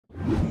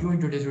In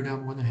today's video,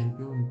 I'm going to help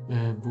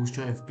you boost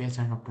your FPS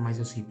and optimize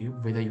your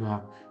CPU, whether you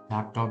have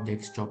laptop,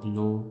 desktop,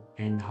 low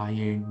end, high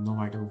end, no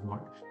matter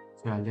what.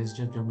 So yeah, let's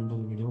just jump into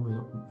the video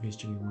without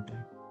wasting any more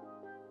time.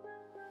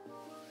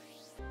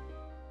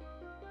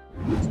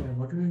 So yeah,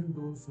 what we will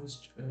do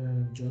first,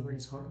 join my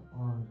Discord,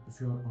 or if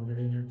you are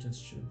already in it,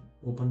 just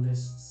open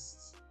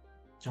this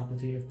chapter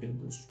 3 FPS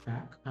boost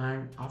pack,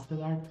 and after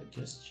that,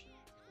 just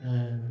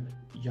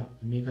yeah,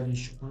 make a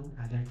restore point.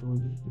 As I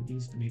told you,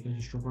 please make a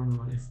restore point,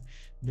 or if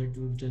that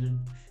tool doesn't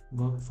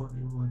work for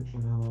you, or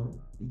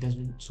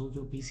doesn't suit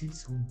your PC,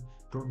 so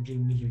don't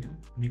blame me later.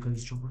 Make a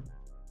restore point,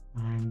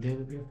 and there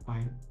will be a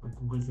file, a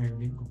Google Drive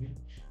link. Okay,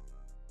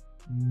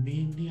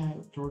 mainly I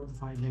uploaded the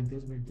file like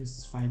this, but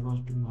this file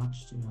was too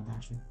much, so yeah,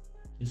 that's it.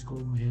 Just go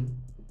over here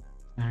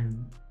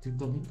and click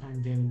the link,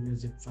 and there will be a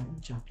zip file,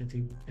 chapter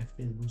 3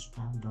 FPS boost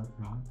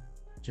pack.rar.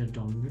 Just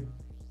download it.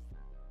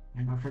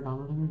 And after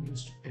downloading it,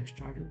 just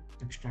extract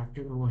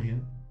it over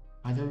here.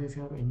 Either if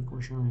you have any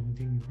question or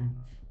anything, you can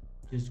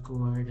just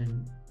go ahead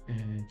and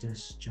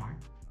just chat.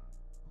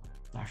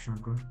 That's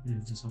not good,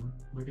 leave this out.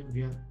 But if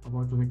we are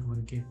about to hit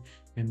 1k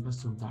members,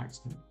 so that's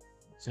it.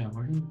 So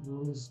what you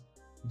do is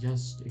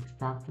just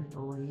extract it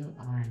over here,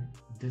 and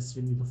this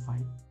will be the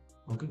file.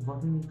 Okay,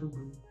 what we need to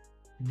do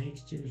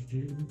next is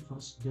really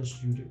first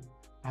just use it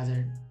as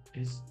it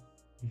is.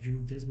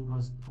 Use this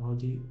because all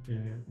the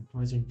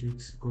advice and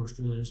tricks goes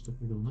to the rest of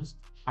the owners.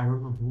 I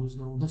don't know who's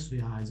the owner, so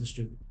yeah, I just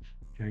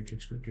try to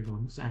expect it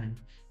owners and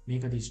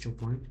make a restore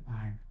point.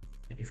 And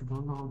if you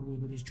don't know how to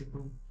make a restore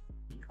point,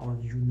 or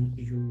you need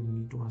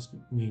to ask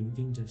me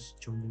anything, just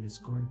join the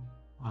Discord,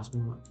 ask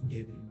me what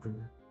they will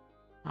improve.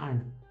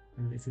 And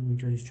if you need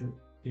to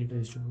create a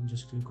restore point,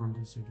 just click on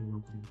this, it will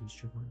open the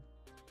restore point.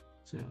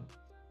 So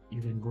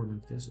you can go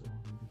like this, or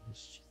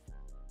just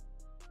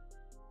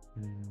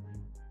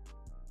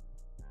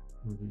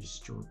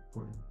restore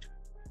point,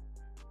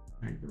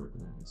 and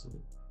so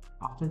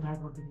after that,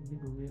 what we need to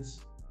do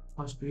is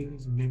first doing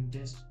is mem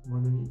test.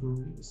 What we need to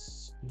do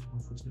is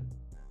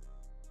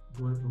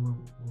go to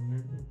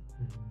and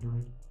do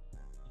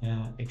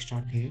it,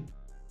 extract here.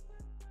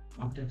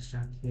 After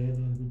extract here,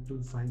 there will be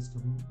two files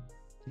coming.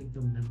 Click the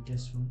mem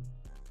test one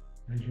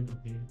and hit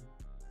OK.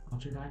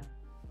 After that,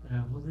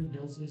 what it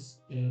does is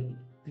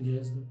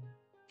clears the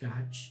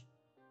cache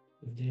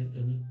if there is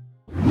any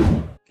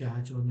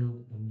cache on your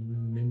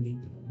memory,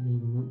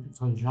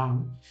 sorry,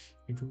 RAM.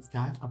 It will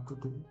cache up to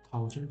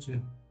 2000, so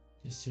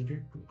just set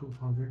it to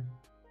 2000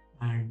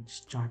 and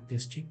start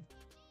testing,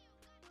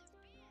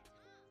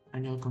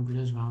 and your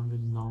computer's RAM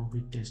will now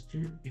be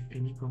tested. If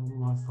any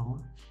problem are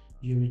found,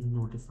 you will be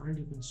notified.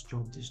 You can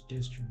stop this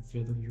test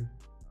whenever you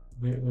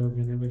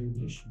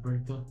wish,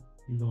 but the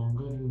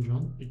longer you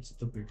run, it's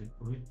the better.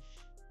 Okay,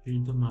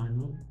 read the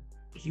manual.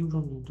 You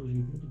don't need to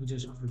read it, you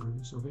just have to do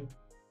this. Okay,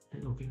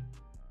 and okay.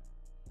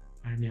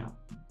 And yeah,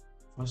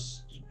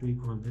 first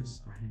tweak all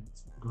this, and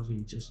because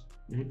we just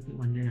hit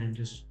 200 and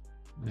just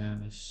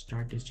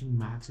start testing.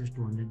 Max is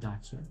 200,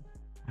 that's it,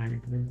 and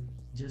it will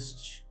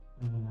just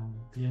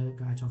clear the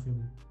cache of your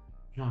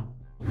RAM.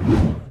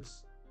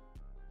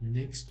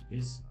 Next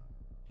is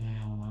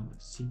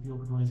CPU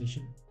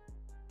optimization.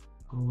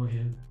 Go over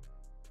here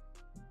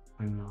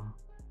and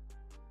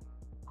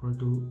go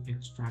to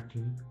extract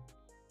here,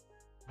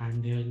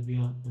 and there will be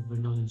a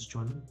Windows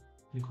installer.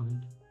 Click on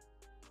it,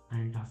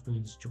 and after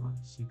install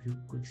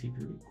quick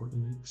CPU, go to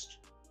next,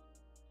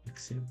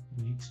 accept,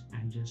 next,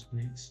 and just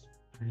next,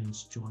 and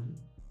install.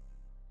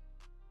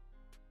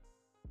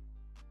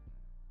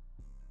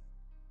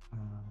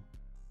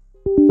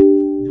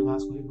 It will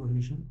ask for your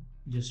permission,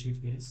 just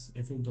hit yes.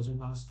 If it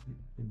doesn't ask,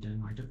 it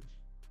doesn't matter.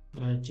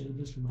 Check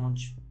this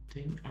launch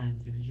thing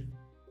and finish it.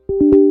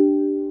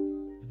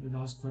 It will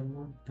ask one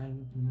more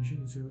time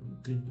permission. If you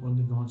click on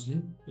the launch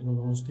link, it will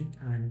launch thing,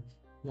 and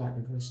yeah,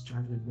 it will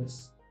start with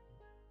this.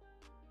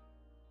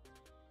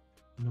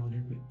 Now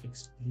let me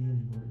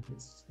explain what it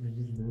is. Let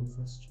me load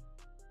first.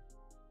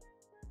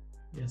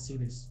 Yeah, see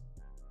this.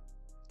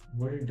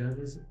 What it does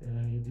is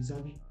these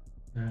are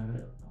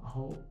the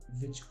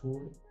which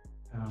code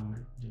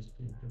just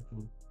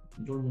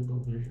don't need to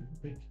open it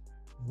quick.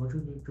 What you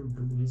need to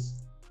do is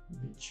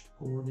which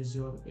code is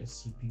your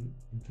CPU.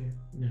 Okay,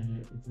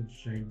 it will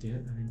right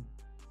there,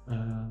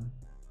 and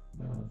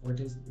what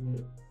is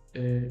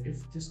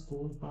if this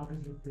code part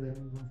is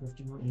requiring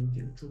 151 MB,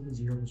 it should be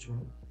 0 as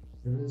well.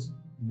 There is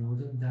more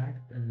than that,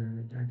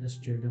 that just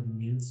straight up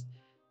means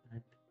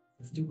that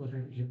 50%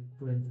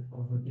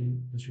 or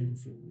 40%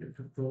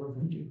 if over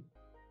 50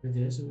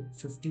 there, so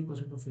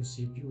 50% of your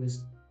CPU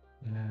is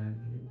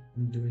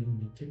doing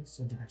nothing,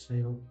 so that's why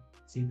your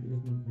CPU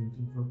is not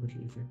working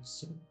properly. If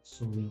it's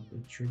so yeah,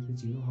 it should be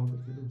 0. How to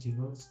put it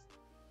zeros,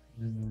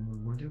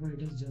 whatever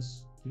it is,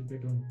 just keep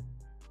it on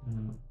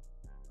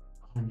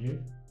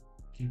 100.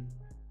 Keep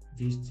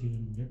these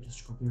 300,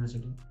 just copy my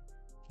setting,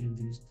 keep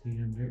these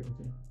 300.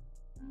 Okay,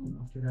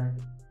 after that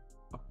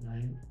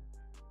apply,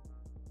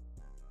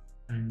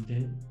 and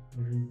then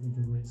what we need to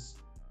do is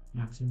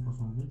maximum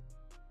performance.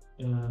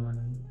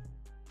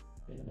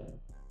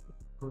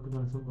 Go to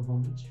maximum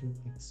performance, should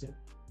accept.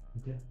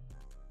 Okay,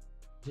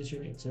 just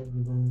you accept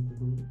we're going to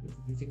do. If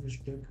everything is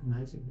take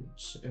nice, if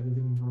it's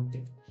everything is not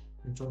take,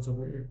 it's also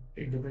good.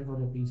 It depends on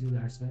the PC.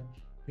 That's why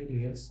hit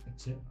yes,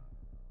 accept.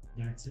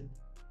 That's it.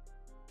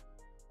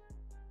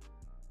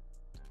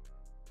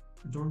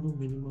 Don't do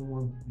minimum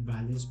or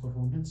balanced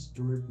performance.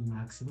 Do it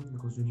maximum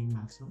because you need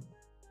maximum.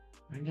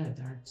 And yeah,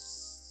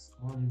 that's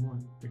all you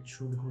want. It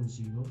should go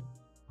zero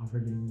after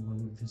doing all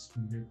of this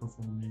great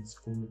performance,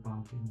 cold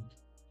parking,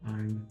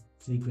 and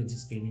frequency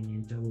scaling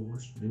in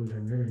turbos. Do it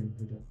 100 and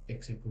put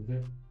accept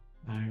okay.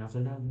 And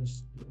after that,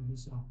 just do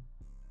this up.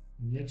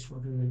 Next,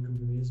 what we will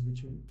do is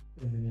which will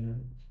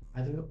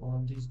either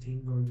all these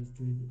things or just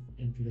do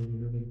it into the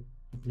will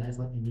apply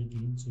for any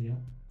game. So yeah,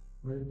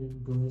 what we will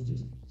do is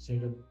just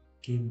set up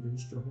game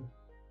boost. Okay,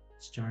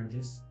 start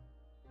this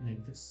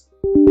like this.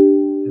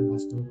 The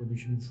master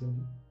position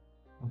from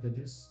after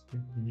this,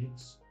 hit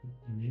next,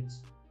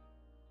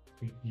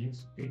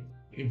 it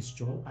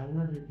install. I will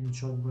not hit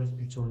install because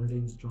it's already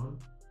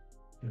installed.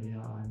 So yeah,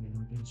 I may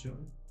not install.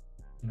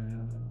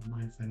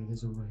 My file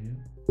is over here.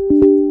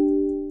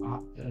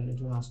 It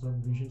will ask for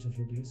permission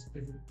securities.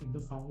 If the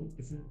file,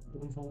 if you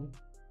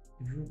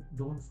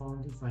don't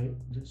find the file,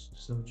 just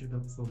search it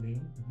up for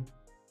me.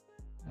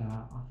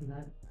 After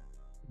that,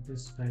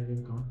 this file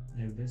will come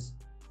like this.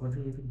 What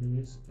we need to do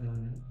is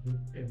hit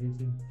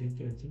everything,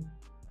 take everything.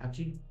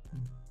 Actually,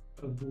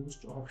 a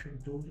boost option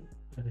to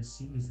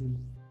see if you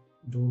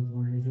don't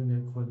want anything,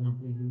 like for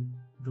example, you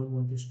don't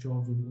want to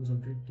stop Windows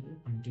update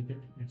and take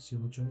it. It's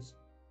your choice.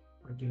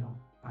 But yeah,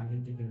 I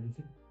will take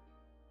everything.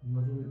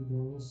 What we will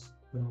do is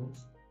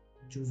browse,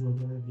 choose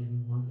whatever game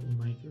you want. In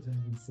my case, I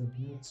will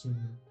FORTNITE. So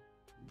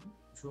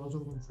if you also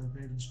want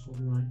FORTNITE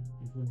storyline,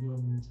 it will be a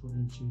more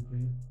cheap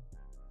way.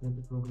 Get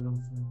the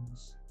program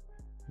files.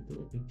 Go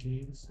to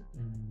games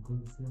and go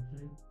to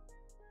FORTNITE.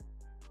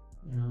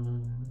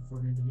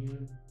 FORTNITE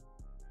here,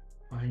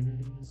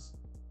 binaries,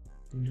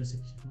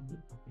 365.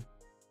 Okay.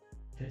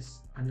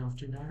 Yes, and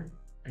after that,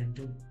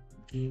 enter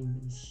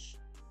games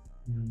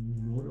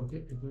mode.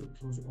 Okay, it will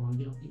close all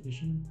the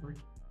application, but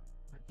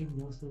I think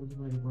most probably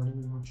my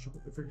recording will not stop.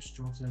 If it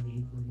stops, I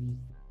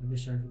will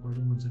start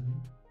recording once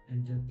again.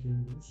 Enter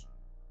game boost.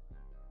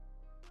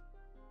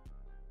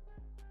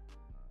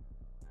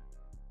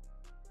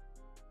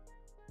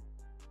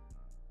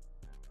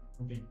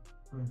 Okay,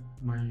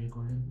 my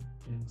recording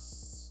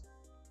is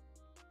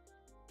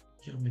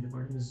my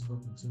recording is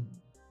working. So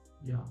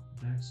yeah,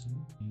 that's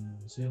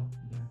so yeah,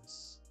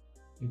 that's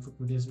it for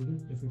today's video.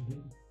 If it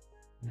helped,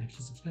 like,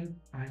 subscribe,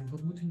 and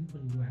one more thing you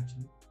can do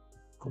actually,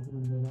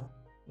 comment below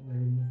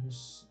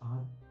this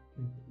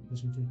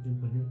this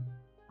video.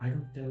 I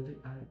don't tell it.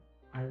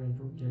 I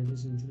don't tell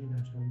this usually.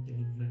 That's why I'm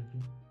telling you right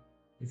now.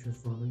 If you're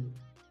following,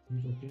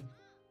 it's okay.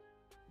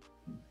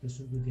 This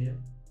will be there.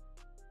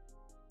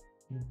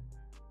 Yeah.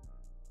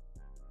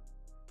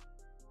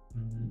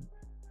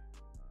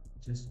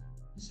 Just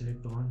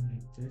select on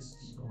like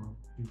this, or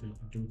you can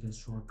do the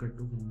shortcut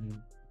to from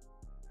there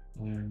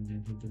and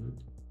then hit it.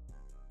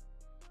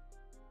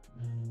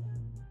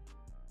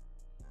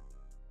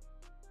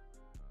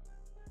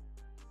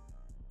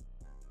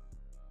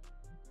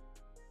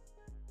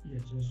 Yeah,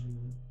 just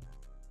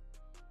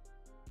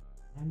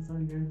I'm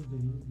fine here with the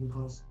link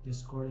because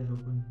Discord is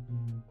open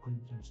and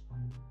couldn't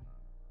respond.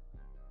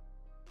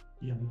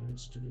 Yeah,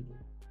 let's do it.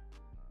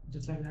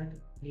 Just like that,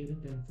 play the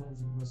 10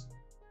 files because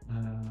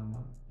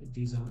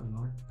these are a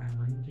lot. And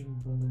one thing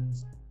important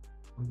is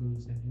although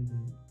is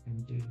everything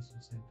empty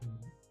recycle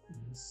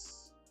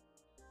is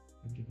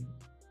continue.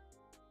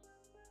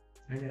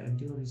 And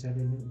empty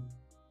recycling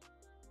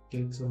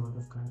takes a lot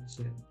of cards,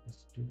 so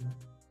let's do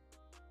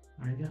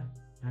that. And yeah,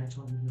 that's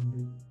all we can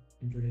do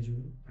in today's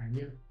video. And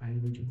yeah, I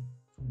will do.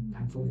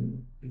 Thanks for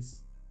watching.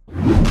 Peace.